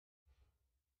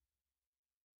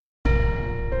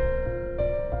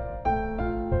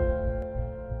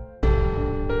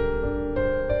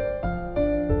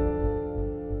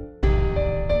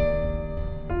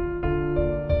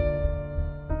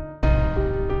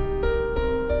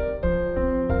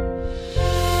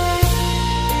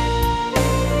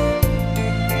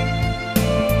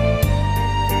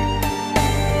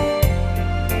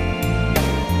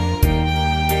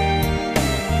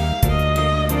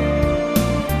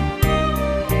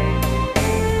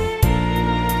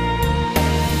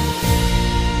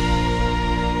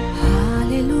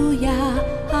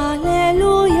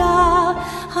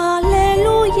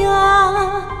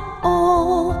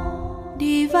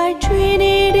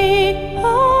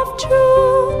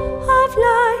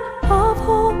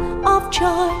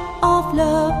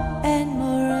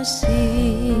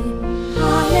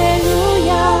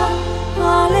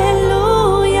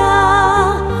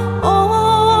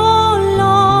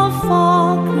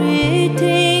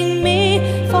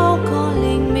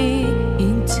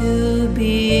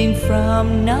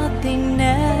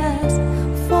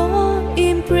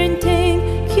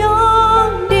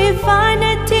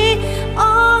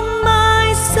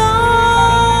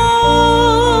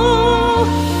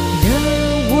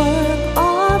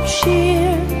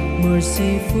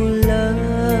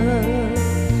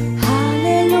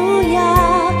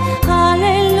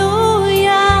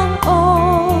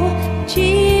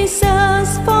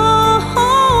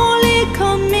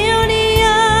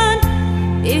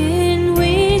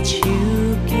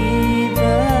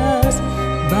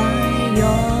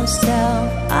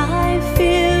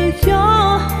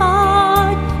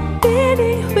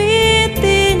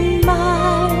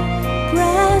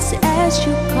rest as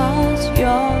you cause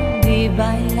your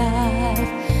divine life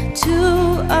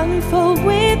to unfold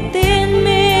within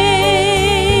me.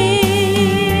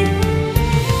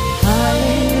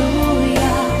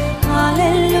 Hallelujah,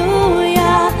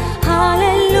 hallelujah,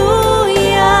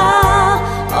 hallelujah.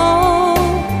 Oh,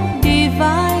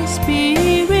 divine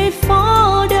spirit,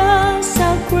 for the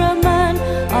sacrament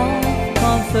of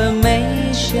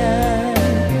confirmation,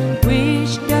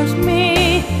 which gives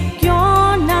me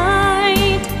your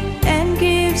night and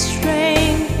gives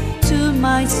strength to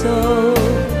my soul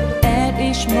at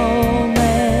each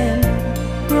moment,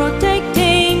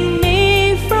 protecting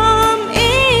me from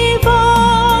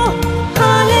evil.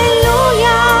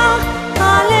 Hallelujah,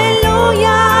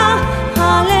 hallelujah,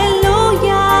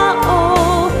 hallelujah.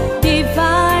 Oh,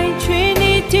 divine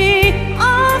Trinity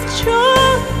of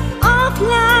truth, of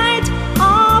light,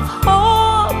 of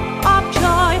hope, of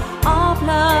joy, of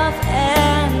love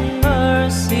and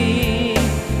mercy,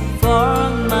 for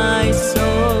my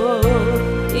soul,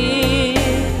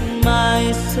 in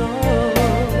my soul.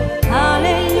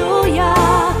 Hallelujah,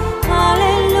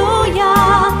 hallelujah,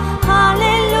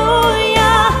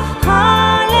 hallelujah,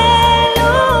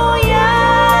 hallelujah.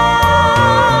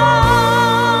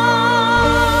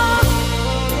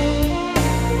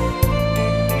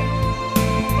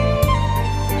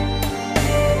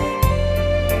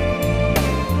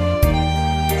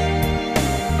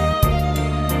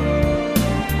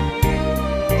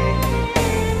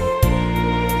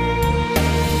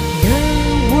 The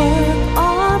work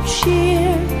of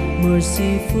sheer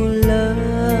merciful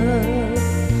love.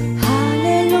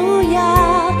 Hallelujah,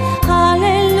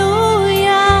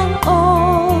 hallelujah.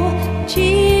 Oh,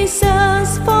 Jesus,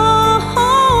 for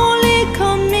Holy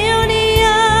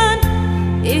Communion,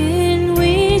 in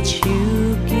which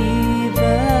you give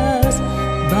us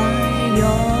by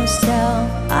yourself.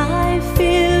 I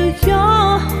feel your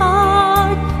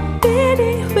heart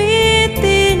beating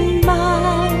within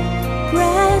mine.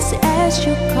 Rest as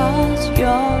you cause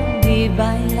your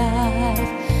divine life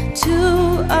to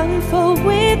unfold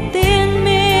within